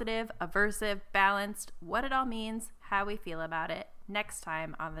 positive, aversive, balanced, what it all means, how we feel about it, next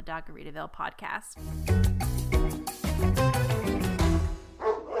time on the Doggeritaville podcast.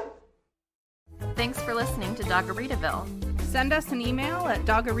 Thanks for listening to Doggeritaville. Send us an email at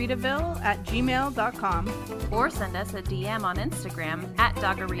doggeritaville@gmail.com. Or send us a DM on Instagram at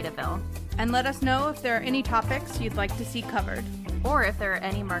Doggeritaville. And let us know if there are any topics you'd like to see covered. Or if there are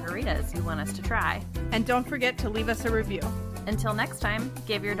any margaritas you want us to try. And don't forget to leave us a review. Until next time,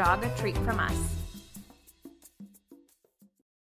 give your dog a treat from us.